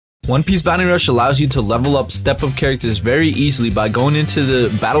One Piece Bounty Rush allows you to level up step up characters very easily by going into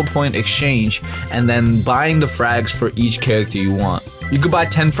the battle point exchange and then buying the frags for each character you want. You could buy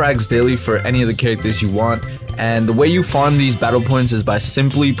 10 frags daily for any of the characters you want, and the way you farm these battle points is by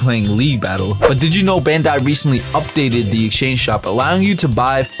simply playing League Battle. But did you know Bandai recently updated the exchange shop, allowing you to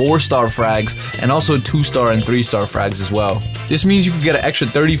buy 4-star frags and also 2-star and 3-star frags as well. This means you can get an extra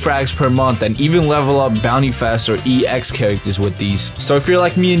 30 frags per month and even level up Bounty Fest or EX characters with these. So if you're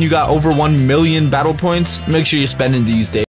like me and you got over 1 million battle points, make sure you're spending these days.